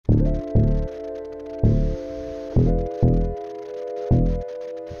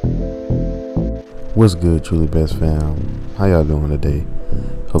What's good, Truly Best fam? How y'all doing today?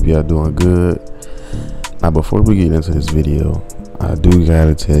 Hope y'all doing good. Now, before we get into this video, I do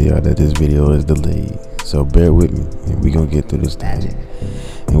gotta tell y'all that this video is delayed, so bear with me and we gonna get through this thing.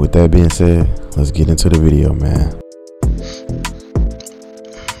 And with that being said, let's get into the video, man.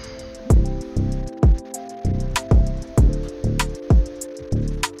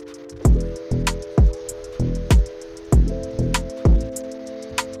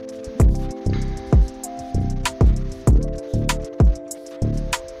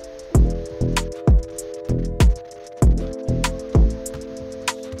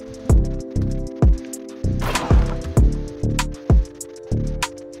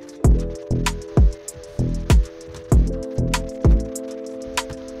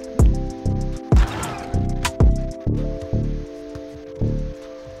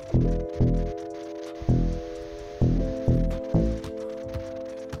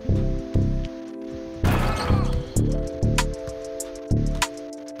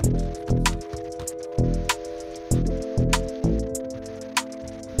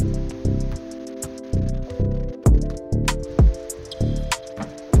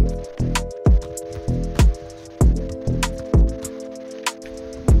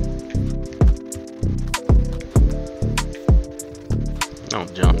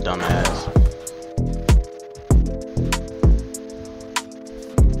 Don't jump, dumbass.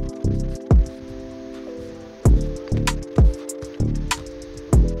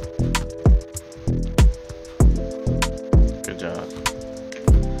 Good job.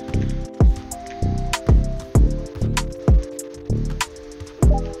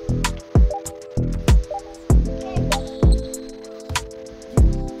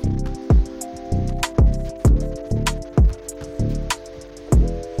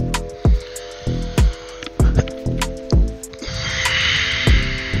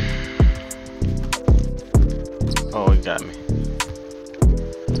 Oh, he got me.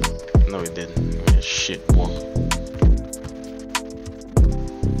 No, he didn't. Man, shit, boy.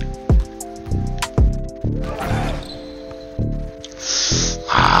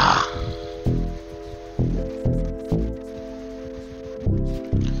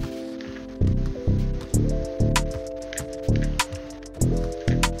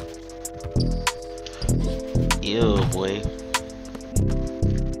 Ew, boy.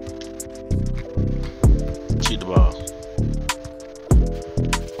 Shoot the ball.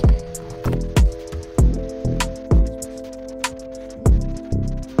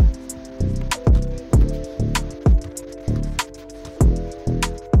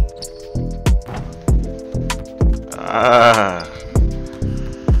 Ah.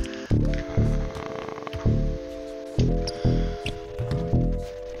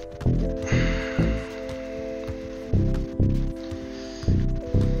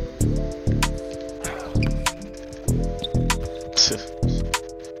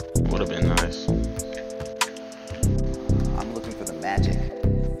 Would have been nice. I'm looking for the magic.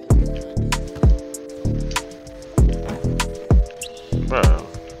 Bro.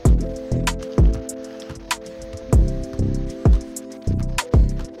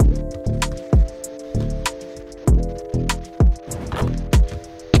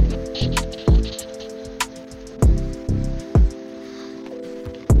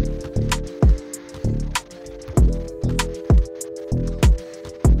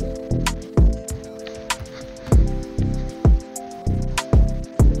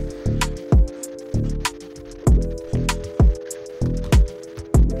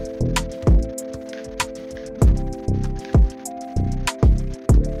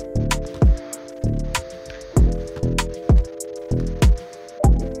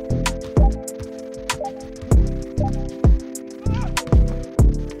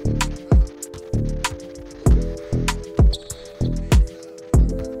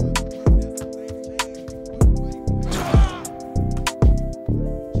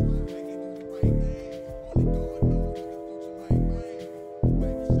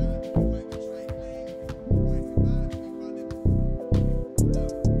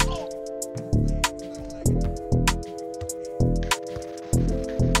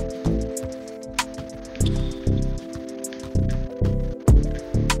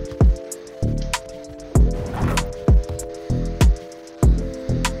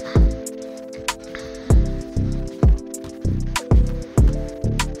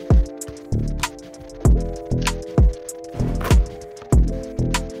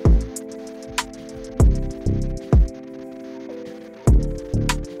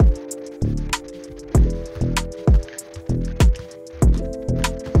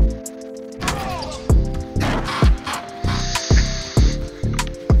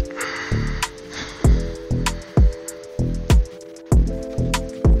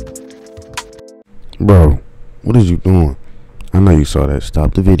 What is you doing? I know you saw that.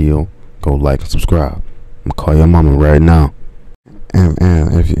 Stop the video. Go like and subscribe. I'm gonna call your mama right now. And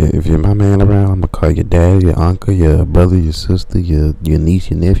if you're my man around, I'm gonna call your dad, your uncle, your brother, your sister, your niece,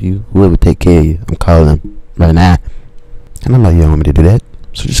 your nephew, whoever take care of you. I'm calling them right now. And I know you don't want me to do that.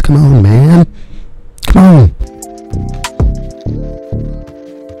 So just come on, man. Come on.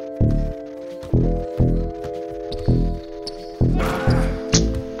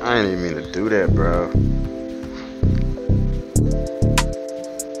 I didn't even mean to do that, bro.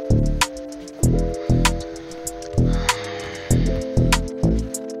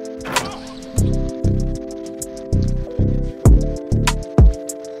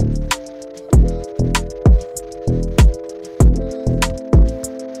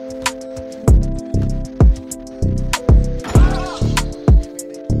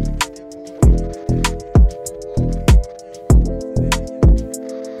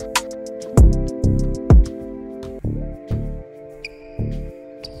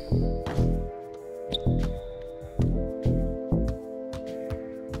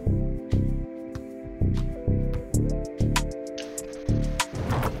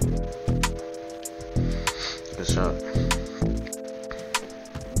 Good shot.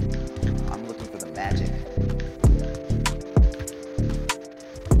 I'm looking for the magic.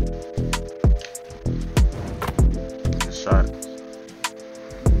 Good shot.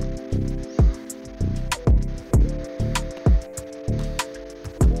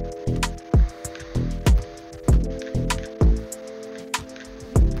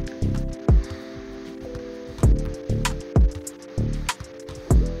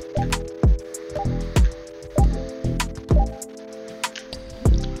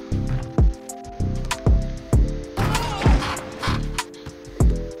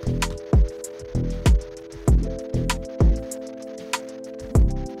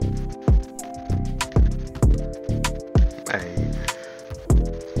 Hey,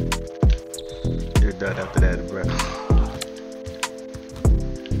 you're done after that, bro.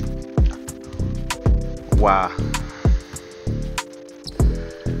 Wow.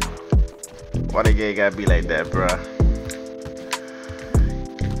 Why the game gotta be like that, bro?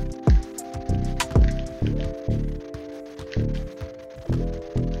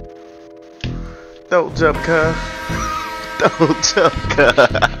 Don't jump, cuz. Don't jump, cuz.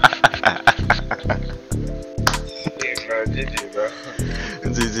 GG, bro.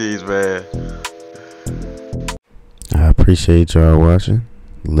 GG's, man. I appreciate y'all watching.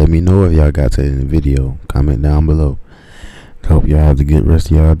 Let me know if y'all got to in the video. Comment down below. Hope y'all have a good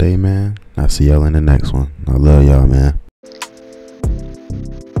rest of y'all day, man. I'll see y'all in the next one. I love y'all, man.